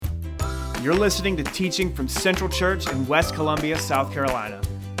You're listening to teaching from Central Church in West Columbia, South Carolina.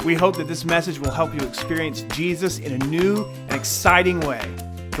 We hope that this message will help you experience Jesus in a new and exciting way.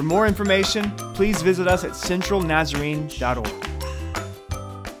 For more information, please visit us at centralnazarene.org.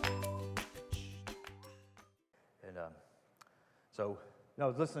 I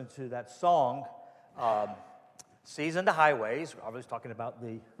was listening to that song, Seas into Highways. I was talking about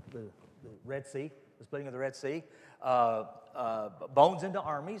the Red Sea, the splitting of the Red Sea. Bones into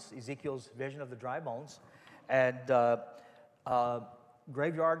armies, Ezekiel's vision of the dry bones. And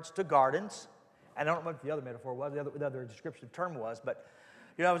graveyards to gardens. And I don't know what the other metaphor was, the other descriptive term was. But,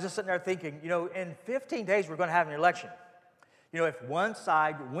 I was just sitting there thinking, in 15 days we're going to have an election. If one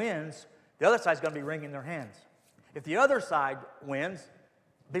side wins, the other side's going to be wringing their hands. If the other side wins,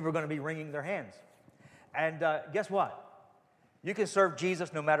 people are going to be wringing their hands. And guess what? You can serve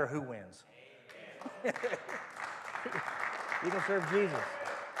Jesus no matter who wins. You can serve Jesus.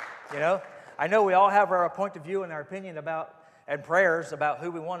 I know we all have our point of view and our opinion about, and prayers about who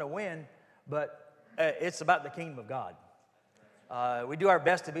we want to win, but it's about the kingdom of God. We do our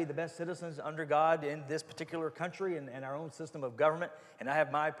best to be the best citizens under God in this particular country and our own system of government. And I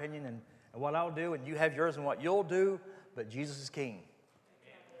have my opinion and what I'll do, and you have yours and what you'll do, but Jesus is king.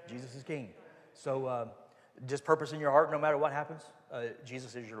 Jesus is king. So just purpose in your heart, no matter what happens,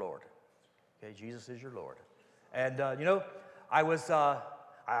 Jesus is your Lord. Okay, Jesus is your Lord. And, I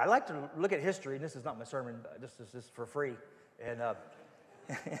like to look at history, and this is not my sermon, this is just for free. And,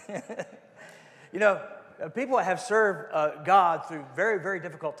 people have served God through very, very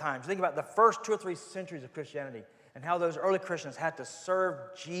difficult times. Think about the first 2 or 3 centuries of Christianity and how those early Christians had to serve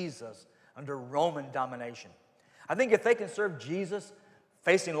Jesus under Roman domination. I think if they can serve Jesus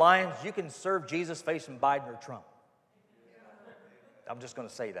facing lions, you can serve Jesus facing Biden or Trump. I'm just going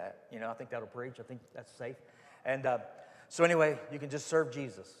to say that. I think that'll preach. I think that's safe. And so anyway, you can just serve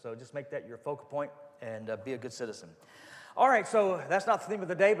Jesus. So just make that your focal point and be a good citizen. All right, so that's not the theme of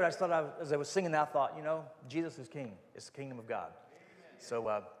the day, but I just thought as I was singing that, I thought, Jesus is king. It's the kingdom of God. So,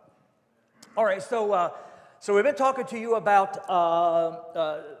 all right, so we've been talking to you about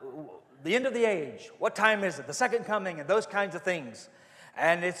the end of the age. What time is it? The second coming and those kinds of things.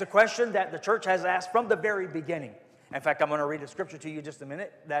 And it's a question that the church has asked from the very beginning. In fact, I'm going to read a scripture to you in just a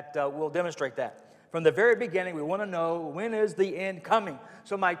minute that will demonstrate that. From the very beginning, we want to know, when is the end coming?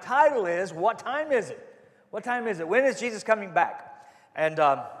 So my title is, what time is it? What time is it? When is Jesus coming back? And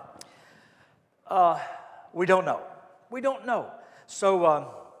we don't know. We don't know.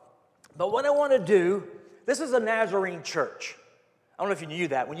 So, but what I want to do, this is a Nazarene church. I don't know if you knew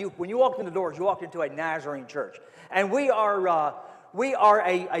that. When you walked in the doors, you walked into a Nazarene church. And we are a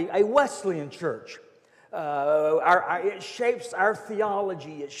Wesleyan church. It shapes our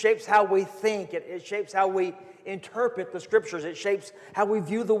theology. It shapes how we think. It shapes how we interpret the scriptures. It shapes how we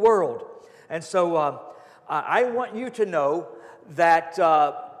view the world. And so I want you to know that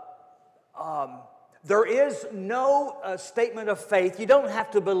there is no statement of faith. You don't have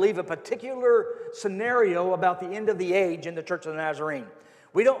to believe a particular scenario about the end of the age in the Church of the Nazarene.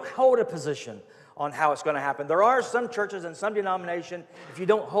 We don't hold a position on how it's going to happen. There are some churches and some denominations, if you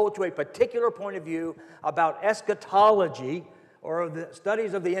don't hold to a particular point of view about eschatology or the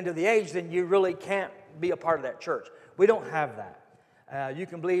studies of the end of the age, then you really can't be a part of that church. We don't have that. You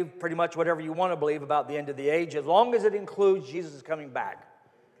can believe pretty much whatever you want to believe about the end of the age, as long as it includes Jesus is coming back.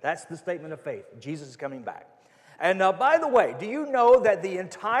 That's the statement of faith. Jesus is coming back. And by the way, do you know that the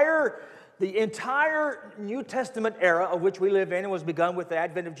entire New Testament era of which we live in, and was begun with the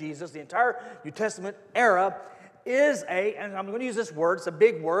advent of Jesus, the entire New Testament era is and I'm going to use this word, it's a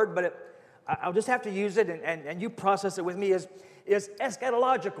big word, but I'll just have to use it, and you process it with me, is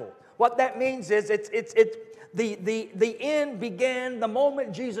eschatological. What that means is the end began the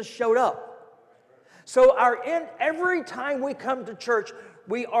moment Jesus showed up. So our end, every time we come to church,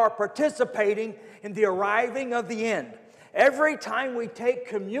 we are participating in the arriving of the end. Every time we take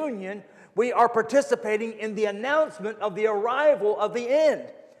communion, we are participating in the announcement of the arrival of the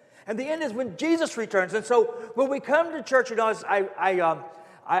end. And the end is when Jesus returns. And so when we come to church,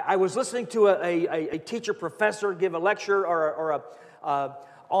 I was listening to a teacher professor give a lecture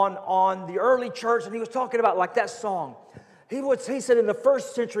on the early church, and he was talking about like that song. He said in the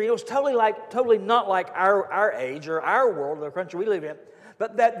first century, it was totally not like our age or our world, the country we live in,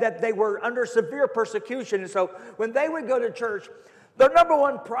 but that they were under severe persecution. And so when they would go to church, their number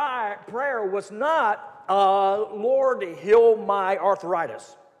one prayer was not, Lord, heal my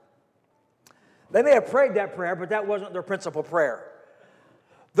arthritis. They may have prayed that prayer, but that wasn't their principal prayer.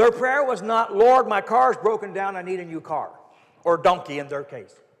 Their prayer was not, Lord, my car's broken down, I need a new car. Or donkey in their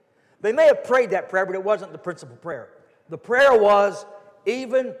case. They may have prayed that prayer, but it wasn't the principal prayer. The prayer was,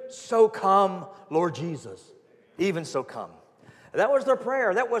 even so come, Lord Jesus. Even so come. That was their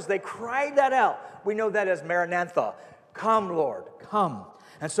prayer. They cried that out. We know that as Maranatha. Come, Lord, come.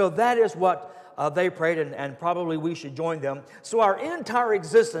 And so that is what they prayed, and probably we should join them. So our entire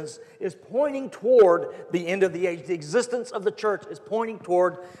existence is pointing toward the end of the age. The existence of the church is pointing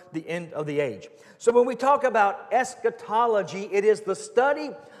toward the end of the age. So when we talk about eschatology, it is the study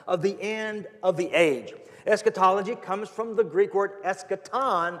of the end of the age. Eschatology comes from the Greek word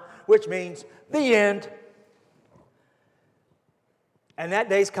eschaton, which means the end. And that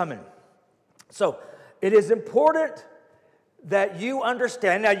day's coming. So it is important that you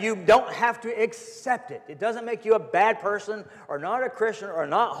understand. Now, you don't have to accept it. It doesn't make you a bad person or not a Christian or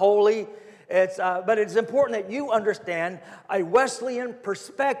not holy. But it's important that you understand a Wesleyan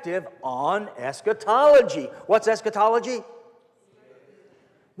perspective on eschatology. What's eschatology?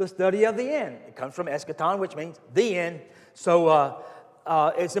 The study of the end. It comes from eschaton, which means the end. So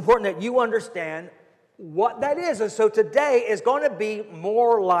it's important that you understand what that is. And so today is going to be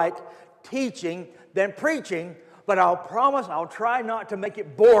more like teaching than preaching, but I'll promise I'll try not to make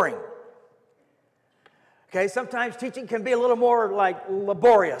it boring. Okay, sometimes teaching can be a little more like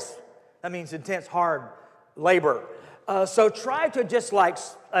laborious. That means intense, hard labor. So try to just like,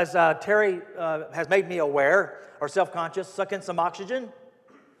 as Terry has made me aware, or self-conscious, suck in some oxygen.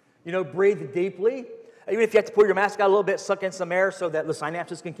 You know, breathe deeply. Even if you have to pull your mask out a little bit, suck in some air so that the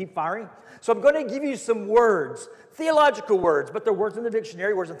synapses can keep firing. So I'm going to give you some words, theological words, but they're words in the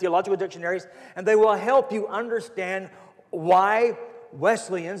dictionary, words in theological dictionaries, and they will help you understand why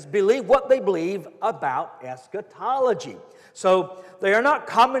Wesleyans believe what they believe about eschatology. So they are not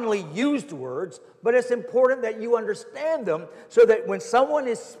commonly used words, but it's important that you understand them so that when someone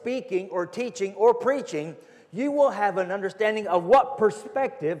is speaking or teaching or preaching, you will have an understanding of what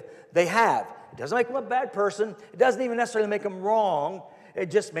perspective they have. It doesn't make them a bad person. It doesn't even necessarily make them wrong.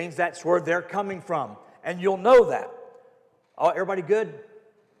 It just means that's where they're coming from. And you'll know that. Oh, everybody good?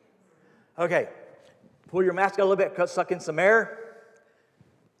 Okay. Pull your mask out a little bit, suck in some air.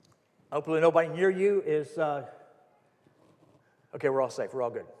 Hopefully nobody near you is... Okay, we're all safe. We're all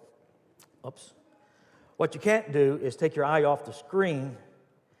good. Oops. What you can't do is take your eye off the screen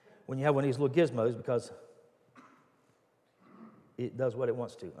when you have one of these little gizmos, because it does what it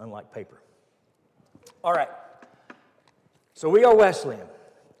wants to, unlike paper. All right. So we are Wesleyan.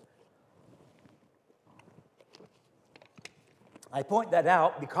 I point that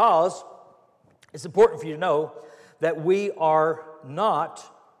out because it's important for you to know that we are not,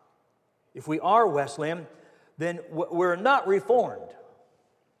 if we are Wesleyan, then we're not Reformed.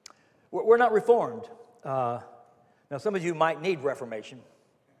 We're not Reformed. Now, some of you might need Reformation.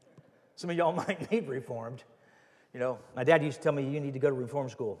 Some of y'all might need Reformed. You know, my dad used to tell me you need to go to Reform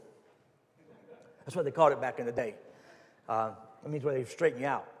school. That's what they called it back in the day. That means where they straighten you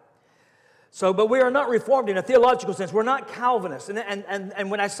out. So, but we are not Reformed in a theological sense. We're not Calvinists.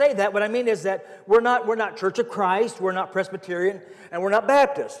 And when I say that, what I mean is that we're not Church of Christ, we're not Presbyterian, and we're not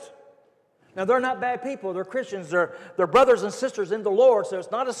Baptist. Now, they're not bad people. They're Christians. They're brothers and sisters in the Lord. So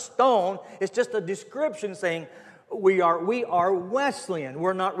it's not a stone. It's just a description saying we are Wesleyan.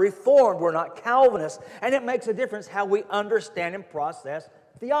 We're not Reformed. We're not Calvinists. And it makes a difference how we understand and process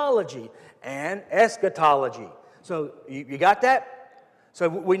theology and eschatology. So you got that? So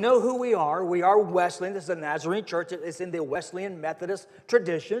we know who we are. We are Wesleyan. This is a Nazarene church. It's in the Wesleyan Methodist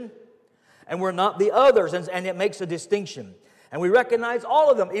tradition. And we're not the others. And it makes a distinction. And we recognize all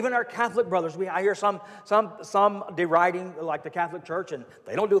of them, even our Catholic brothers. I hear some deriding like the Catholic Church, and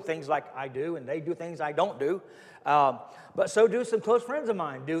they don't do things like I do, and they do things I don't do. But so do some close friends of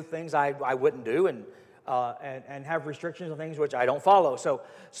mine, do things I wouldn't do, and have restrictions on things which I don't follow.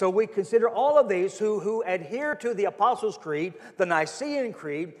 So we consider all of these who adhere to the Apostles' Creed, the Nicene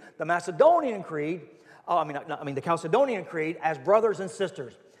Creed, the Macedonian Creed, the Chalcedonian Creed, as brothers and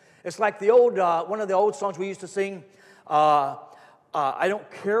sisters. It's like the old one of the old songs we used to sing. I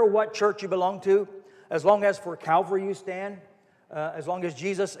don't care what church you belong to, as long as for Calvary you stand, as long as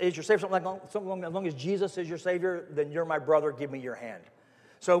Jesus is your Savior, as long as Jesus is your Savior, then you're my brother, give me your hand.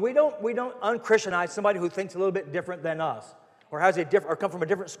 So we don't unchristianize somebody who thinks a little bit different than us, or or come from a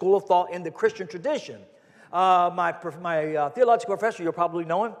different school of thought in the Christian tradition. My theological professor, you'll probably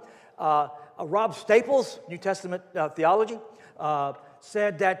know him, Rob Staples, New Testament theology,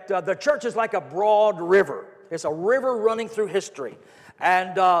 said that the church is like a broad river. It's a river running through history.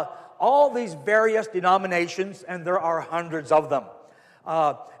 And all these various denominations, and there are hundreds of them,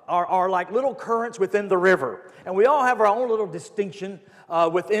 are like little currents within the river. And we all have our own little distinction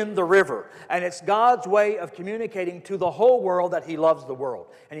within the river. And it's God's way of communicating to the whole world that He loves the world.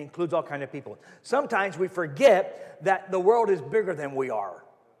 And He includes all kinds of people. Sometimes we forget that the world is bigger than we are.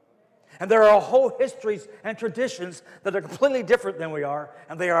 And there are whole histories and traditions that are completely different than we are,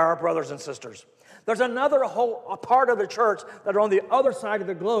 and they are our brothers and sisters. There's another a part of the church that are on the other side of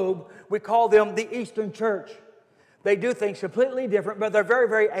the globe. We call them the Eastern Church. They do things completely different, but they're very,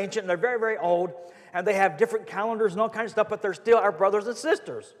 very ancient, and they're very, very old, and they have different calendars and all kinds of stuff, but they're still our brothers and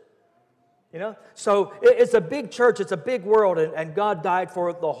sisters. You know? So it's a big church, it's a big world, and God died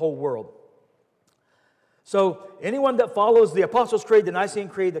for the whole world. So anyone that follows the Apostles' Creed, the Nicene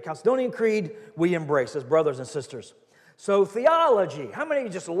Creed, the Chalcedonian Creed, we embrace as brothers and sisters. So theology, how many of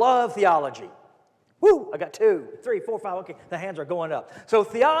you just love theology? Woo, I got 2, 3, 4, 5, okay, the hands are going up. So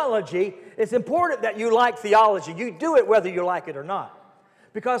theology, it's important that you like theology. You do it whether you like it or not.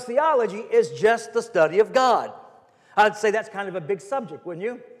 Because theology is just the study of God. I'd say that's kind of a big subject, wouldn't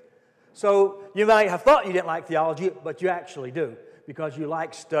you? So you might have thought you didn't like theology, but you actually do. Because you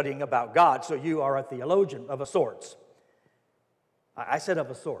like studying about God, so you are a theologian of a sorts. I said of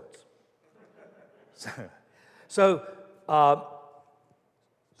a sorts.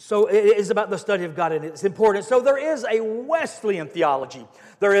 So it is about the study of God, and it's important. So there is a Wesleyan theology.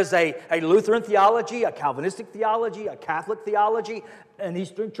 There is a Lutheran theology, a Calvinistic theology, a Catholic theology, an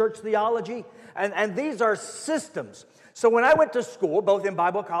Eastern Church theology, and these are systems. So when I went to school, both in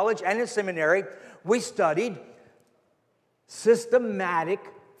Bible college and in seminary, we studied systematic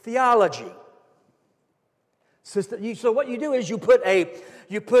theology. So what you do is you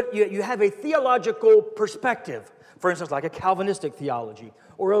have a theological perspective. For instance, like a Calvinistic theology,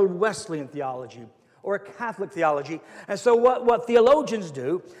 or a Wesleyan theology, or a Catholic theology. And so what theologians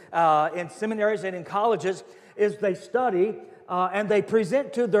do in seminaries and in colleges is they study and they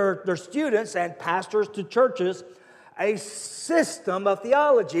present to their students and pastors to churches a system of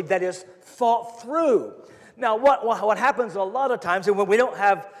theology that is thought through. Now, what happens a lot of times, and when we don't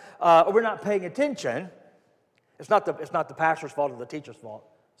have, we're not paying attention, it's not the pastor's fault or the teacher's fault.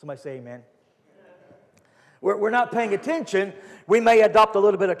 Somebody say amen. We're not paying attention. We may adopt a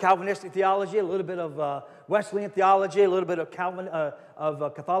little bit of Calvinistic theology, a little bit of Wesleyan theology, a little bit of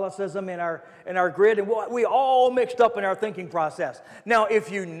Catholicism in our grid, and we all mixed up in our thinking process. Now,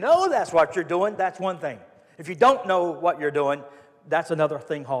 if you know that's what you're doing, that's one thing. If you don't know what you're doing, that's another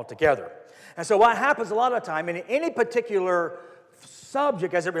thing altogether. And so what happens a lot of the time in any particular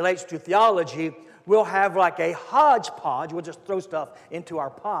subject as it relates to theology, we'll have like a hodgepodge. We'll just throw stuff into our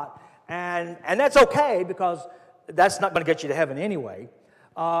pot. And that's okay because that's not going to get you to heaven anyway.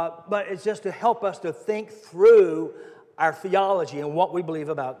 But it's just to help us to think through our theology and what we believe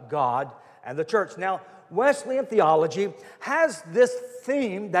about God and the church. Now, Wesleyan theology has this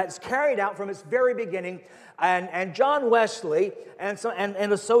theme that's carried out from its very beginning. And John Wesley and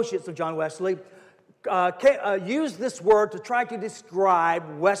associates of John Wesley used this word to try to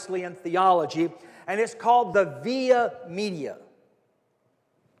describe Wesleyan theology. And it's called the Via Media.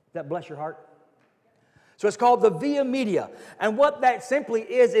 Does that bless your heart? So it's called the Via Media. And what that simply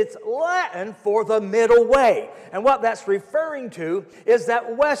is, it's Latin for the middle way. And what that's referring to is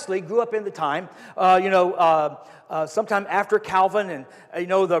that Wesley grew up in the time, sometime after Calvin. And,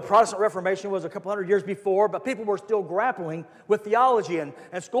 the Protestant Reformation was a couple hundred years before, but people were still grappling with theology and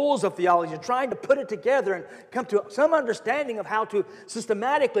schools of theology and trying to put it together and come to some understanding of how to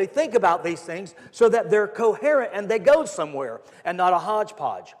systematically think about these things so that they're coherent and they go somewhere and not a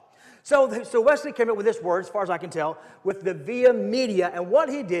hodgepodge. So Wesley came up with this word, as far as I can tell, with the Via Media. And what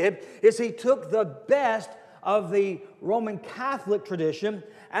he did is he took the best of the Roman Catholic tradition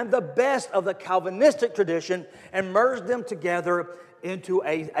and the best of the Calvinistic tradition and merged them together into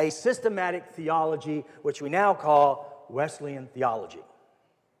a systematic theology, which we now call Wesleyan theology.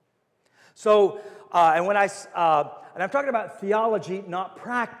 So, and I'm talking about theology, not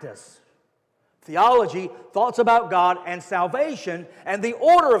practice. Theology, thoughts about God and salvation and the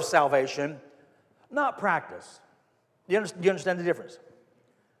order of salvation, not practice. Do you understand the difference?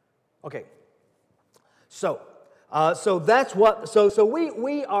 Okay. So that's what. So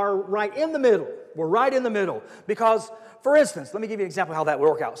we are right in the middle. We're right in the middle because, for instance, let me give you an example of how that will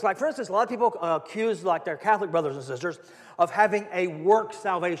work out. So, like for instance, a lot of people accuse like their Catholic brothers and sisters of having a work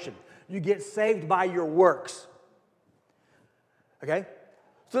salvation. You get saved by your works. Okay.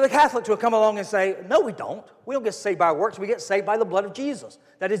 So the Catholics will come along and say, no, we don't. We don't get saved by our works. We get saved by the blood of Jesus.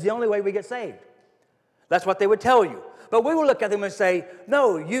 That is the only way we get saved. That's what they would tell you. But we will look at them and say,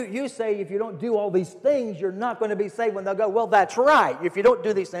 no, you say if you don't do all these things, you're not going to be saved. When they'll go, well, that's right. If you don't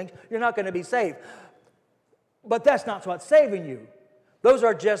do these things, you're not going to be saved. But that's not what's saving you. Those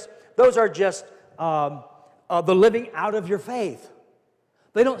are just the living out of your faith.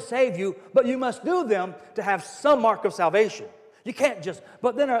 They don't save you, but you must do them to have some mark of salvation. You can't just,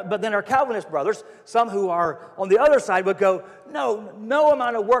 but then our Calvinist brothers, some who are on the other side would go, no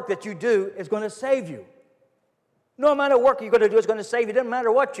amount of work that you do is going to save you. No amount of work you're going to do is going to save you. It doesn't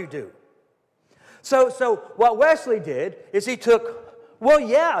matter what you do. So what Wesley did is he took, well,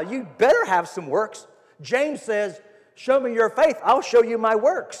 yeah, you better have some works. James says, show me your faith, I'll show you my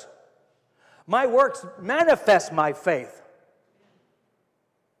works. My works manifest my faith.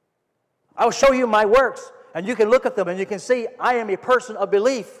 I'll show you my works, and you can look at them and you can see I am a person of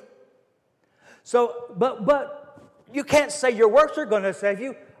belief. So, but you can't say your works are going to save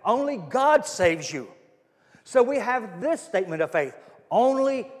you. Only God saves you. So we have this statement of faith.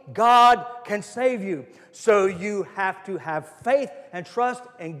 Only God can save you. So you have to have faith and trust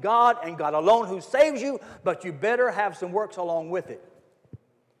in God and God alone who saves you, but you better have some works along with it.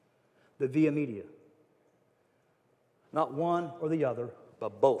 The via media. Not one or the other,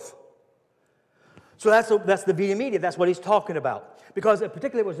 but both. So that's the via media. That's what he's talking about. Because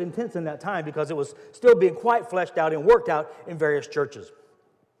particularly it was intense in that time because it was still being quite fleshed out and worked out in various churches.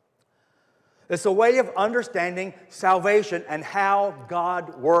 It's a way of understanding salvation and how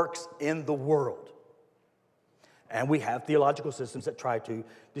God works in the world. And we have theological systems that try to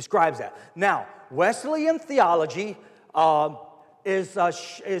describe that. Now, Wesleyan theology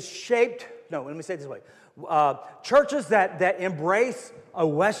is shaped, no, let me say it this way. Churches that embrace a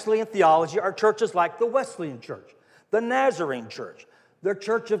Wesleyan theology are churches like the Wesleyan Church, the Nazarene Church, the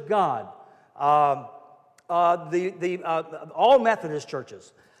Church of God, all Methodist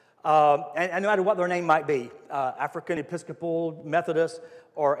churches. And no matter what their name might be, African Episcopal, Methodist,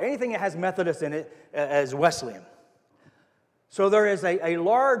 or anything that has Methodist in it as Wesleyan. So there is a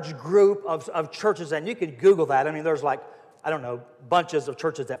large group of churches, and you can Google that. I mean, there's bunches of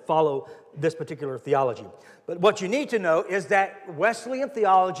churches that follow this particular theology. But what you need to know is that Wesleyan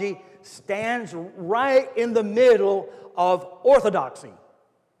theology stands right in the middle of orthodoxy.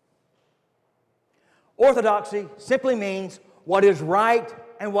 Orthodoxy simply means what is right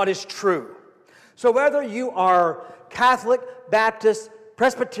and what is true. So whether you are Catholic, Baptist,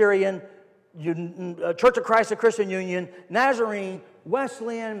 Presbyterian, Church of Christ, the Christian Union, Nazarene,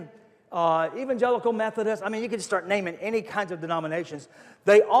 Wesleyan, Evangelical Methodist, I mean, you can start naming any kinds of denominations.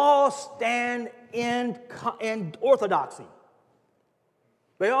 They all stand in orthodoxy.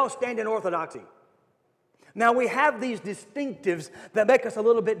 They all stand in orthodoxy. Now, we have these distinctives that make us a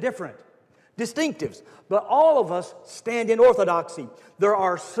little bit different. Distinctives, but all of us stand in orthodoxy. There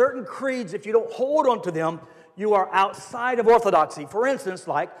are certain creeds, if you don't hold on to them, you are outside of orthodoxy. For instance,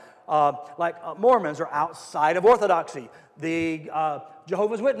 like Mormons are outside of orthodoxy. The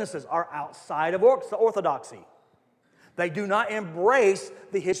Jehovah's Witnesses are outside of orthodoxy. They do not embrace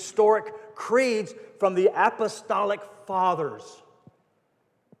the historic creeds from the apostolic fathers.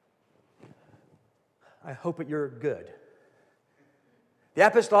 I hope that you're good. The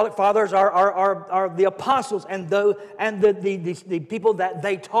apostolic fathers are the apostles and the people that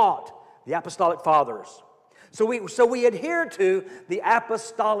they taught, the apostolic fathers. So we adhere to the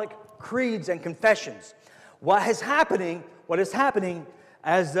apostolic creeds and confessions. What is happening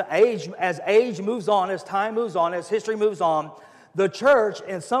as age moves on, as time moves on, as history moves on, the church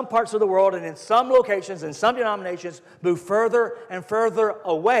in some parts of the world and in some locations, in some denominations, move further and further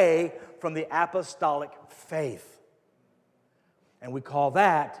away from the apostolic faith. And we call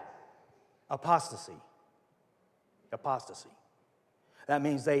that apostasy. Apostasy. That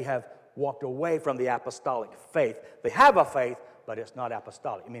means they have walked away from the apostolic faith. They have a faith, but it's not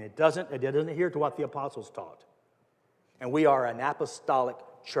apostolic. I mean, it doesn't adhere to what the apostles taught. And we are an apostolic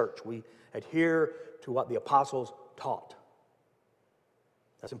church. We adhere to what the apostles taught.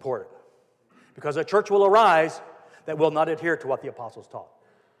 That's important. Because a church will arise that will not adhere to what the apostles taught.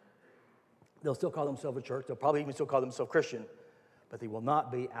 They'll still call themselves a church. They'll probably even still call themselves Christian. But they will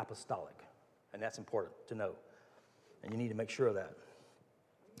not be apostolic. And that's important to know. And you need to make sure of that.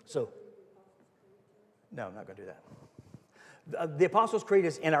 So, no, I'm not going to do that. The Apostles' Creed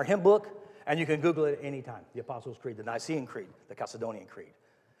is in our hymn book, and you can Google it at any time. The Apostles' Creed, the Nicene Creed, the Chalcedonian Creed.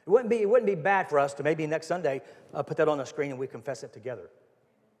 It wouldn't be bad for us to maybe next Sunday put that on the screen and we confess it together.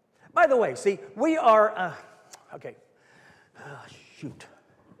 By the way, see, we are, shoot.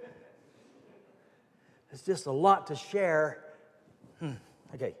 It's just a lot to share.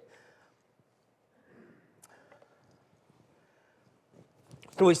 Okay.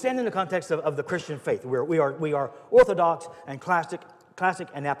 So we stand in the context of the Christian faith. We are orthodox and classic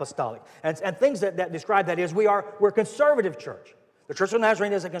and apostolic. And things that describe that is we're a conservative church. The Church of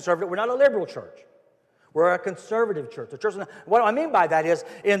Nazarene is a conservative. We're not a liberal church. We're a conservative church. What I mean by that is,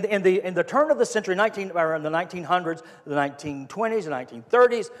 in the turn of the century, or in the 1900s, the 1920s, the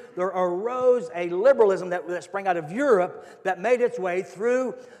 1930s, there arose a liberalism that sprang out of Europe that made its way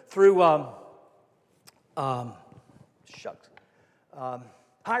through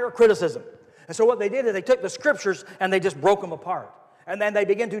higher criticism. And so what they did is they took the Scriptures and they just broke them apart. And then they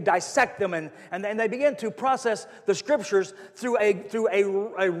began to dissect them, and they began to process the Scriptures through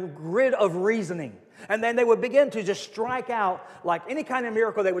a grid of reasoning. And then they would begin to just strike out, like any kind of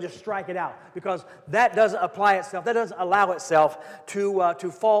miracle, they would just strike it out, because that doesn't apply itself, that doesn't allow itself to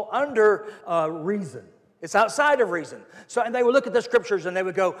fall under reason. It's outside of reason. And they would look at the Scriptures and they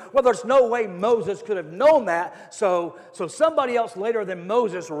would go, well, there's no way Moses could have known that, so somebody else later than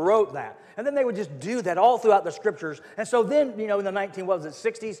Moses wrote that. And then they would just do that all throughout the Scriptures. And so then, in the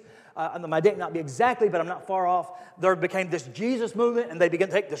 60s, my date not be exactly, but I'm not far off, there became this Jesus movement, and they began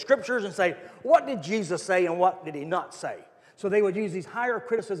to take the Scriptures and say, what did Jesus say and what did he not say? So they would use these higher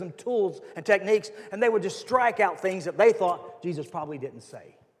criticism tools and techniques, and they would just strike out things that they thought Jesus probably didn't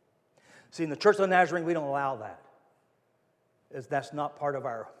say. See, in the Church of the Nazarene, we don't allow that. That's not part of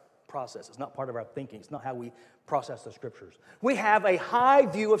our process. It's not part of our thinking. It's not how we process the Scriptures. We have a high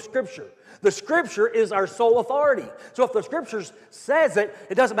view of Scripture. The Scripture is our sole authority. So if the Scriptures says it,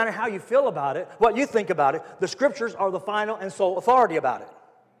 it doesn't matter how you feel about it, what you think about it. The Scriptures are the final and sole authority about it.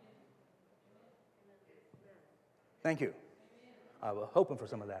 Thank you. I was hoping for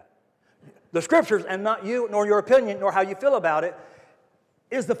some of that. The Scriptures, and not you, nor your opinion, nor how you feel about it,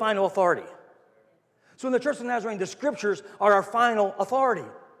 is the final authority. So in the Church of the Nazarene, the Scriptures are our final authority,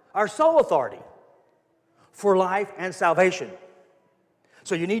 our sole authority for life and salvation.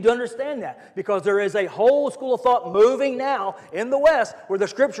 So you need to understand that, because there is a whole school of thought moving now in the West where the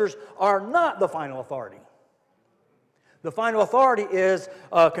Scriptures are not the final authority. The final authority is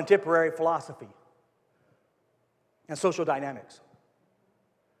contemporary philosophy and social dynamics.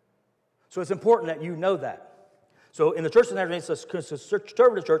 So it's important that you know that. So in the Church of the Nazarene, it's a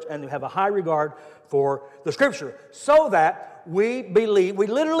conservative church, and we have a high regard for the Scripture, so that we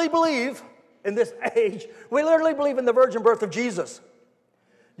literally believe in this age, we literally believe in the virgin birth of Jesus.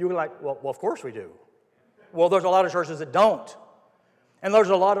 You were like, well, of course we do. Well, there's a lot of churches that don't. And there's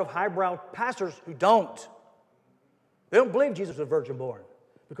a lot of highbrow pastors who don't. They don't believe Jesus was virgin born,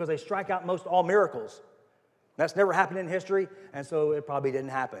 because they strike out most all miracles. That's never happened in history, and so it probably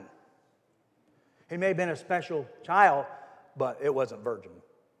didn't happen. He may have been a special child, but it wasn't virgin.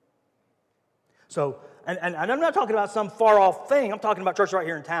 So, and I'm not talking about some far-off thing. I'm talking about church right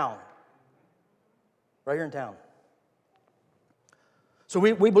here in town. Right here in town. So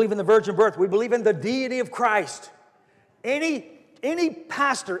we believe in the virgin birth. We believe in the deity of Christ. Any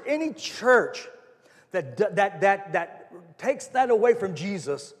pastor, any church that takes that away from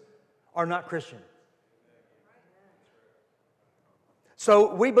Jesus are not Christian.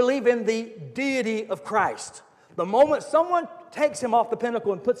 So we believe in the deity of Christ. The moment someone takes him off the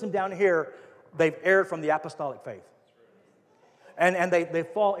pinnacle and puts him down here, they've erred from the apostolic faith. And they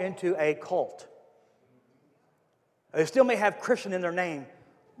fall into a cult. They still may have Christian in their name,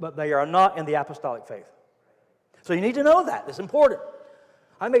 but they are not in the apostolic faith. So you need to know that. It's important.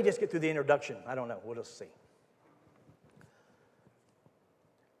 I may just get through the introduction. I don't know. We'll just see.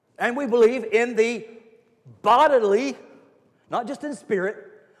 And we believe in the bodily, not just in spirit,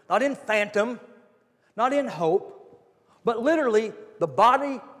 not in phantom, not in hope, but literally the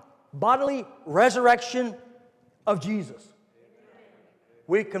bodily resurrection of Jesus.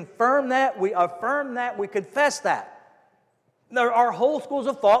 We confirm that, we affirm that, we confess that. There are whole schools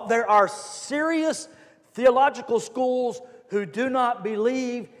of thought. There are serious theological schools who do not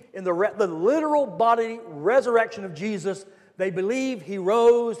believe in the literal bodily resurrection of Jesus. They believe he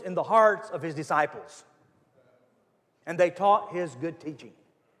rose in the hearts of his disciples. And they taught his good teaching.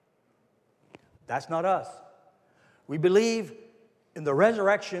 That's not us. We believe in the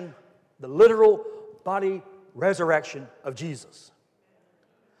resurrection, the literal body resurrection of Jesus.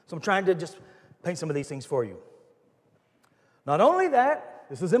 So I'm trying to just paint some of these things for you. Not only that,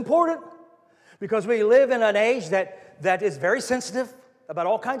 this is important, because we live in an age that is very sensitive about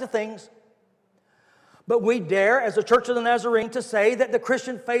all kinds of things. But we dare, as the Church of the Nazarene, to say that the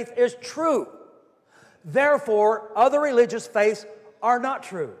Christian faith is true. Therefore, other religious faiths are not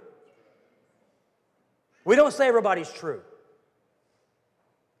true. We don't say everybody's true.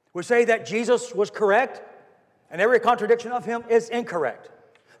 We say that Jesus was correct, and every contradiction of him is incorrect.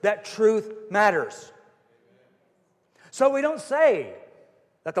 That truth matters. So we don't say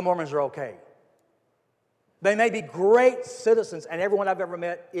that the Mormons are okay. They may be great citizens, and everyone I've ever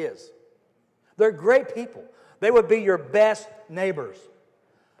met is. They're great people. They would be your best neighbors.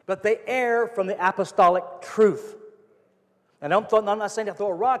 but they err from the apostolic truth. And I'm not saying to throw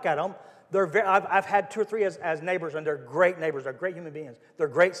a rock at them. I've had 2 or 3 as neighbors, and they're great neighbors. They're great human beings. They're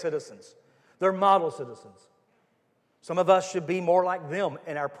great citizens. They're model citizens. Some of us should be more like them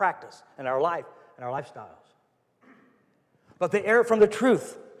in our practice, in our life, in our lifestyles. But they err from the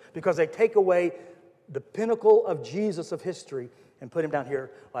truth because they take away the pinnacle of Jesus of history and put him down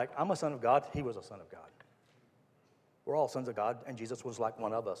here like, I'm a son of God, he was a son of God. We're all sons of God, and Jesus was like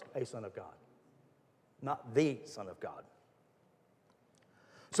one of us, a son of God. Not the son of God.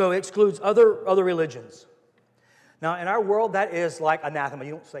 So it excludes other religions. Now, in our world, that is like anathema.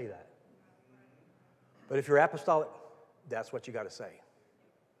 You don't say that. But if you're apostolic, that's what you got to say.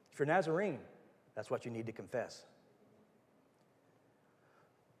 If you're Nazarene, that's what you need to confess.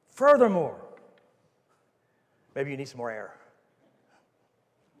 Furthermore, maybe you need some more air.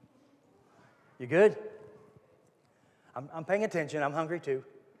 You good? I'm paying attention. I'm hungry too.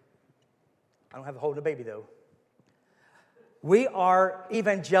 I don't have a hold of a baby though. We are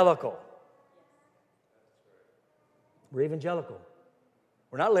evangelical. We're evangelical.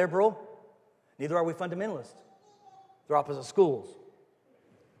 We're not liberal. Neither are we fundamentalist. They're opposite schools.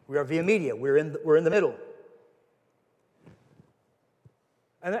 We are via media. We're in the middle.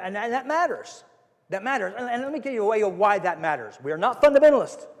 And that matters. That matters. And let me give you a way of why that matters. We are not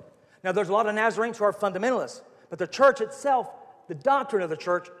fundamentalist. Now, there's a lot of Nazarenes who are fundamentalists, but the church itself, the doctrine of the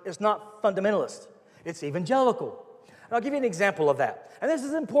church, is not fundamentalist. It's evangelical. And I'll give you an example of that. And this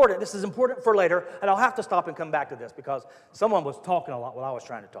is important. This is important for later, and I'll have to stop and come back to this because someone was talking a lot while I was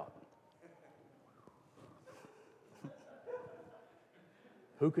trying to talk.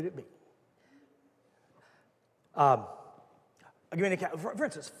 Who could it be? I'll give you an example. For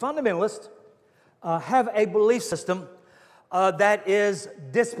instance, fundamentalists have a belief system that is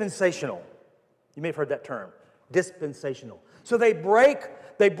dispensational. You may have heard that term, dispensational. So they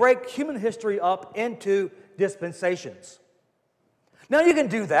break human history up into dispensations. Now you can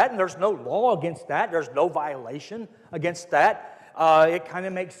do that, and there's no law against that. There's no violation against that. It kind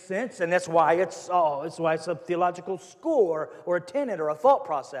of makes sense, and that's why it's a theological school or a tenet or a thought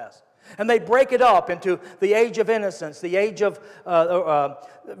process. And they break it up into the age of innocence, the age of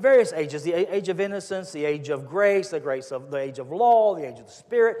various ages, the age of innocence, the age of grace, the age of law, the age of the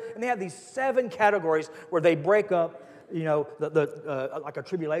Spirit, and they have these 7 categories where they break up, like a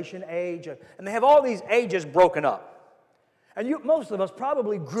tribulation age, and they have all these ages broken up. And most of us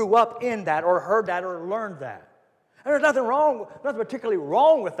probably grew up in that, or heard that, or learned that. And there's nothing particularly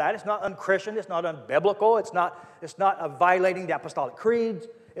wrong with that. It's not unchristian. It's not unbiblical. It's not violating the apostolic creeds.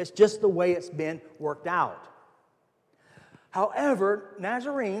 It's just the way it's been worked out. However,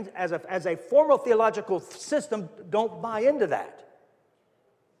 Nazarenes, as a formal theological system, don't buy into that.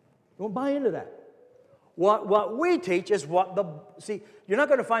 Don't buy into that. What we teach is you're not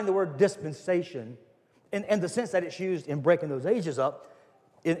going to find the word dispensation in the sense that it's used in breaking those ages up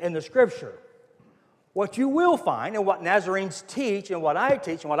in the Scripture. What you will find, and what Nazarenes teach, and what I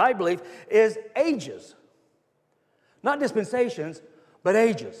teach, and what I believe, is ages. Not dispensations, but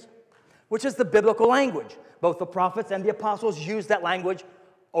ages, which is the biblical language. Both the prophets and the apostles use that language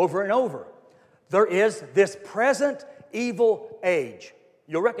over and over. There is this present evil age.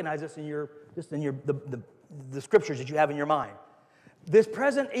 You'll recognize this in the scriptures that you have in your mind. This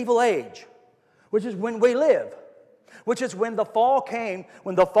present evil age, which is when we live, which is when the fall came,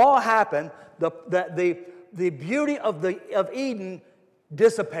 when the fall happened, the beauty of Eden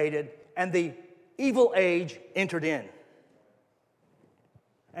dissipated, and the evil age entered in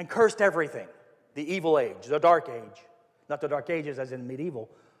and cursed everything. The evil age, the dark age. Not the dark ages as in medieval,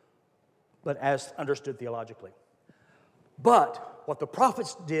 but as understood theologically. But what the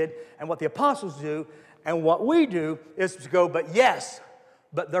prophets did and what the apostles do and what we do is to go, but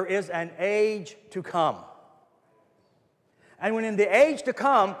there is an age to come. And when in the age to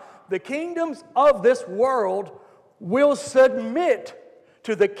come, the kingdoms of this world will submit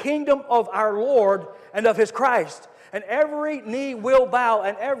to the kingdom of our Lord and of His Christ. And every knee will bow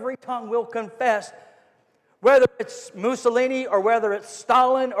and every tongue will confess, whether it's Mussolini or whether it's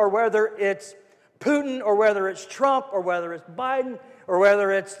Stalin or whether it's Putin or whether it's Trump or whether it's Biden or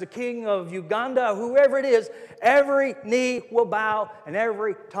whether it's the king of Uganda, whoever it is, every knee will bow and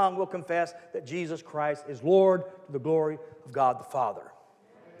every tongue will confess that Jesus Christ is Lord to the glory of God the Father.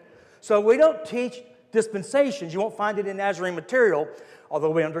 So we don't teach dispensations. You won't find it in Nazarene material,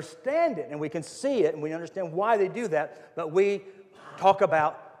 although we understand it and we can see it and we understand why they do that, but we talk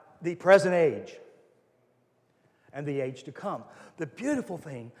about the present age and the age to come. The beautiful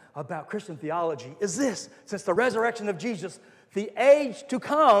thing about Christian theology is this: since the resurrection of Jesus, the age to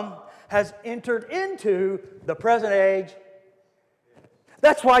come has entered into the present age.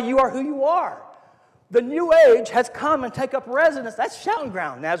 That's why you are who you are. The new age has come and take up residence. That's shouting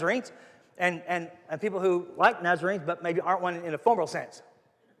ground, Nazarenes, and people who like Nazarenes but maybe aren't one in a formal sense.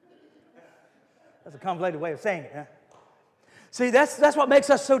 That's a complicated way of saying it. Huh? See, that's what makes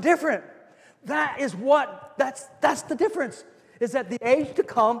us so different. That's the difference. Is that the age to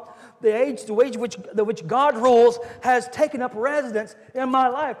come, the age which God rules, has taken up residence in my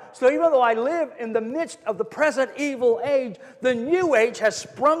life. So even though I live in the midst of the present evil age, the new age has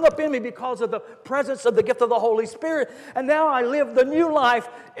sprung up in me because of the presence of the gift of the Holy Spirit. And now I live the new life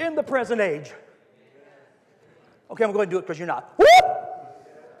in the present age. Okay, I'm going to do it because you're not. Whoop!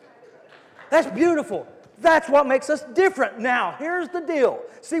 That's beautiful. That's what makes us different. Now, here's the deal.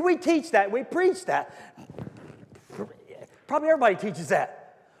 See, we teach that. We preach that. Probably everybody teaches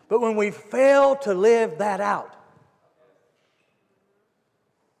that. But when we fail to live that out,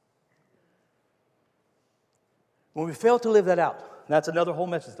 that's another whole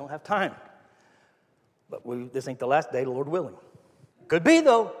message. Don't have time. But this ain't the last day, Lord willing. Could be,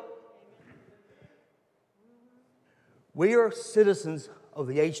 though. We are citizens of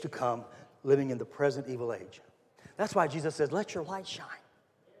the age to come, living in the present evil age. That's why Jesus says, let your light shine.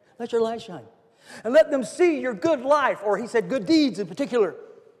 Let your light shine. And let them see your good life, or he said good deeds in particular.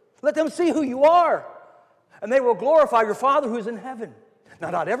 Let them see who you are. And they will glorify your Father who's in heaven. Now,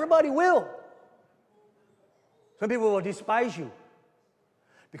 not everybody will. Some people will despise you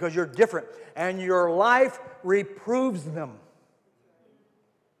because you're different. And your life reproves them.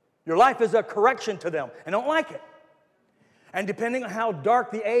 Your life is a correction to them and don't like it. And depending on how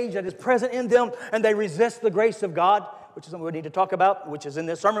dark the age that is present in them, and they resist the grace of God, which is something we need to talk about, which is in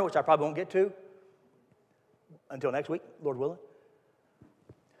this sermon, which I probably won't get to until next week, Lord willing.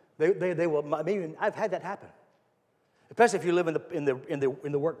 They will. I mean, I've had that happen, especially if you live in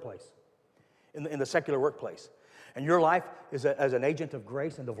the workplace, in the secular workplace, and your life is as an agent of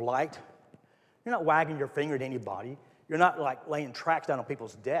grace and of light. You're not wagging your finger at anybody. You're not like laying tracts down on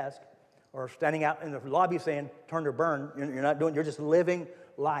people's desk or standing out in the lobby saying "turn or burn." You're not doing. You're just living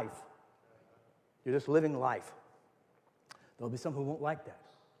life. You're just living life. There'll be some who won't like that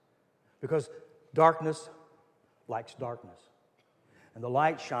because darkness likes darkness. And the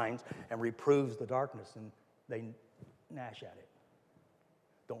light shines and reproves the darkness, and they gnash at it.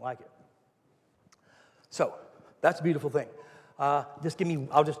 Don't like it. So, that's a beautiful thing. I'll just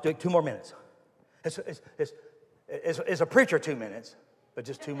do 2 more minutes. It's a preacher 2 minutes, but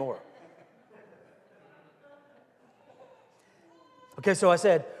just 2 more. Okay, so I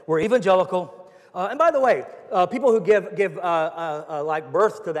said, we're evangelical. And by the way, people who give like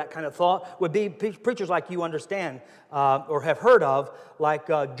birth to that kind of thought would be preachers like you understand or have heard of, like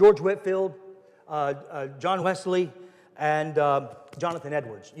George Whitefield, John Wesley, and Jonathan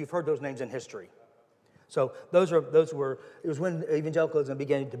Edwards. You've heard those names in history. So it was when evangelicalism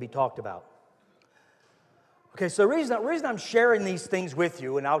began to be talked about. Okay, so the reason I'm sharing these things with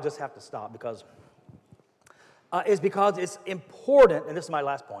you, and I'll just have to stop is because it's important, and this is my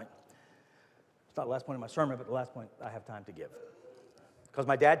last point. It's not the last point of my sermon, but the last point I have time to give. Because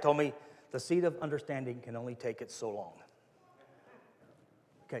my dad told me the seed of understanding can only take it so long.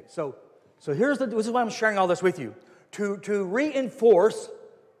 Okay, so this is why I'm sharing all this with you. To reinforce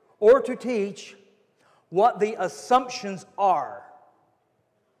or to teach what the assumptions are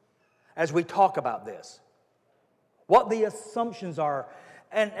as we talk about this. What the assumptions are.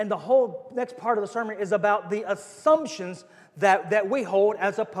 And the whole next part of the sermon is about the assumptions that we hold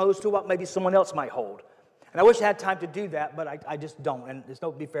as opposed to what maybe someone else might hold. And I wish I had time to do that, but I just don't, and it's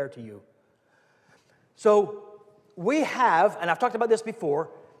not to be fair to you. So we have, and I've talked about this before,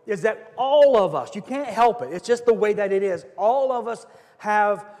 is that all of us, you can't help it, it's just the way that it is, all of us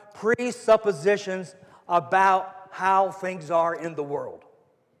have presuppositions about how things are in the world.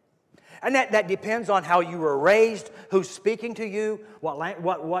 And that depends on how you were raised, who's speaking to you,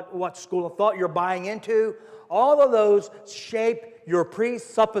 what school of thought you're buying into. All of those shape your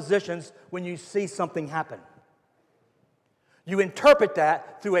presuppositions when you see something happen. You interpret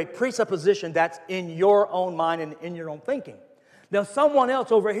that through a presupposition that's in your own mind and in your own thinking. Now, someone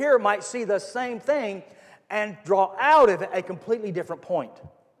else over here might see the same thing and draw out of it a completely different point.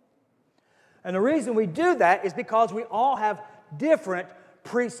 And the reason we do that is because we all have different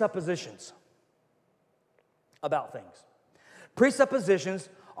presuppositions about things. Presuppositions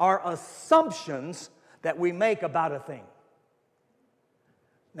are assumptions that we make about a thing.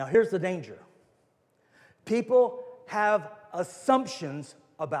 Now, here's the danger. People have assumptions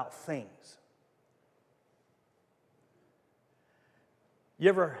about things. You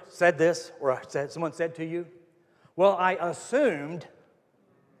ever said this, or someone said to you, "Well, I assumed,"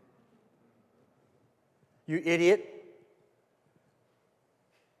 you idiot.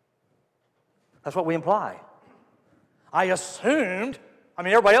 That's what we imply. I assumed,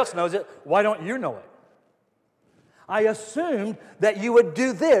 everybody else knows it. Why don't you know it? I assumed that you would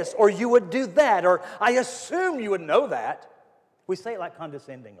do this or you would do that, or I assumed you would know that. We say it like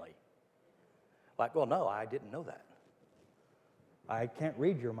condescendingly. Like, well, no, I didn't know that. I can't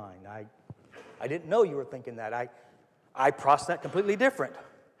read your mind. I didn't know you were thinking that. I processed that completely different.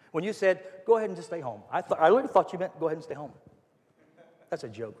 When you said, go ahead and just stay home, I literally thought you meant go ahead and stay home. That's a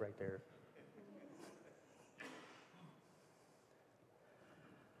joke right there.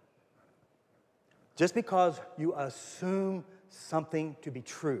 Just because you assume something to be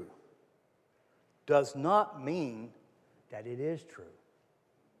true does not mean that it is true.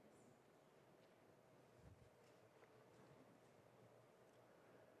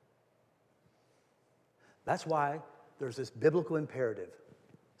 That's why there's this biblical imperative.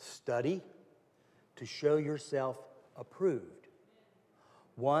 Study to show yourself approved.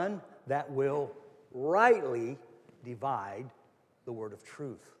 One that will rightly divide the word of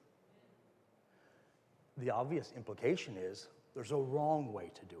truth. The obvious implication is there's a wrong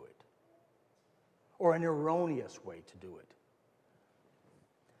way to do it, or an erroneous way to do it.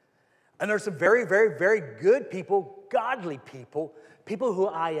 And there's some very, very, very good people, godly people, people who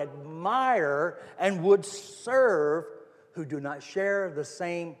I admire and would serve, who do not share the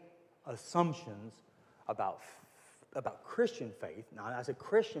same assumptions about Christian faith. Now, I said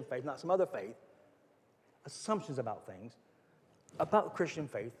Christian faith, not some other faith. Assumptions about things, about Christian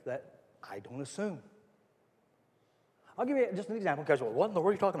faith that I don't assume. I'll give you just an example, because, well, what in the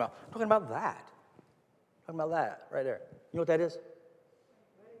world are you talking about? I'm talking about that. I'm talking about that right there. You know what that is?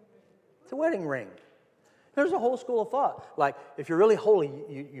 It's a wedding ring. There's a whole school of thought. Like, if you're really holy,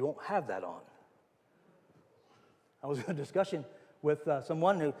 you won't have that on. I was in a discussion with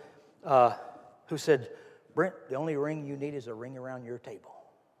someone who said, Brent, the only ring you need is a ring around your table.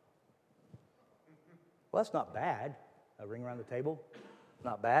 Well, that's not bad. A ring around the table,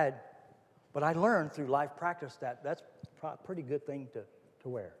 not bad. But I learned through life practice that that's a pretty good thing to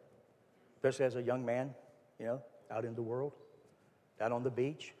wear. Especially as a young man, out in the world, out on the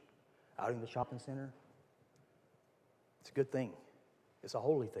beach, out in the shopping center. It's a good thing. It's a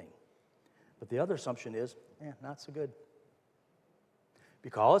holy thing. But the other assumption is, not so good.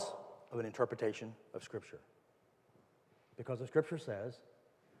 Because of an interpretation of Scripture. Because the Scripture says,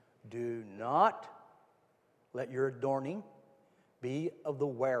 do not let your adorning be of the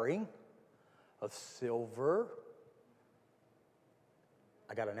wearing of silver.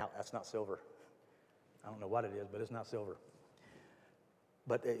 I got an out. That's not silver. I don't know what it is, but it's not silver.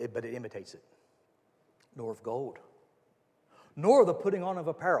 But it imitates it. Nor of gold. Nor the putting on of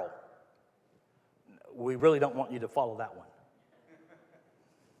apparel. We really don't want you to follow that one.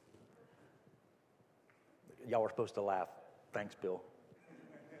 Y'all were supposed to laugh. Thanks, Bill.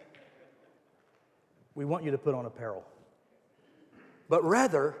 We want you to put on apparel. But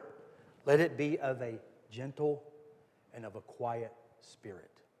rather, let it be of a gentle and of a quiet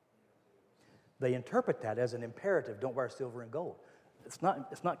spirit. They interpret that as an imperative. Don't wear silver and gold. It's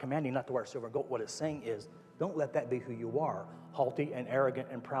not commanding not to wear silver and gold. What it's saying is, don't let that be who you are, haughty and arrogant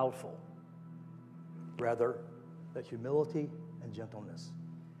and proudful. Rather, let humility and gentleness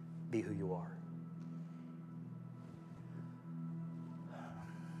be who you are.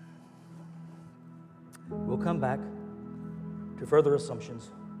 We'll come back to further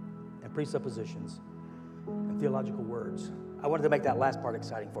assumptions and presuppositions and theological words. I wanted to make that last part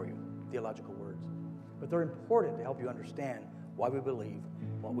exciting for you, theological words. But they're important to help you understand why we believe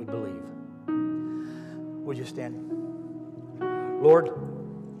what we believe. Would you stand? Lord,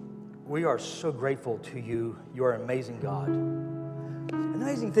 we are so grateful to you. You are an amazing God. And the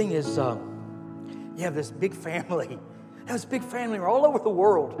amazing thing is, you have this big family. You have this big family all over the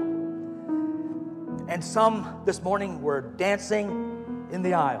world. And some this morning were dancing in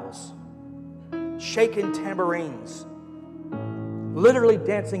the aisles, shaking tambourines, literally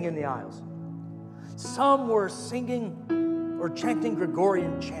dancing in the aisles. Some were singing or chanting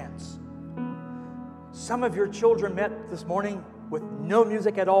Gregorian chants. Some of your children met this morning with no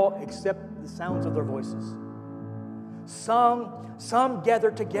music at all except the sounds of their voices. Some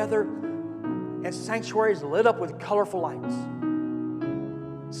gathered together in sanctuaries lit up with colorful lights.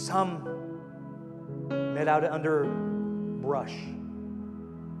 Some met out under brush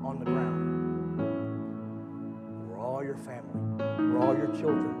on the ground. We're all your family. We're all your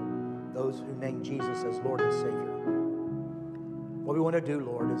children, those who name Jesus as Lord and Savior. What we want to do,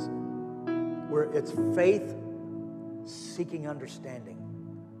 Lord, is it's faith seeking understanding.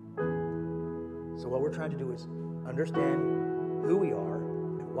 So what we're trying to do is understand who we are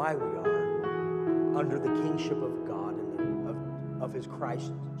and why we are under the kingship of God and of His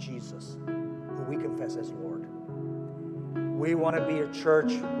Christ Jesus, who we confess as Lord. We want to be a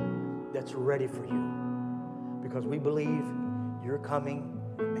church that's ready for you because we believe you're coming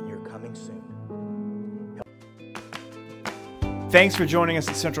and you're coming soon. Thanks for joining us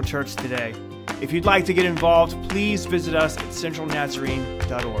at Central Church today. If you'd like to get involved, please visit us at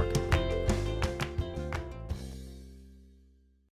centralnazarene.org.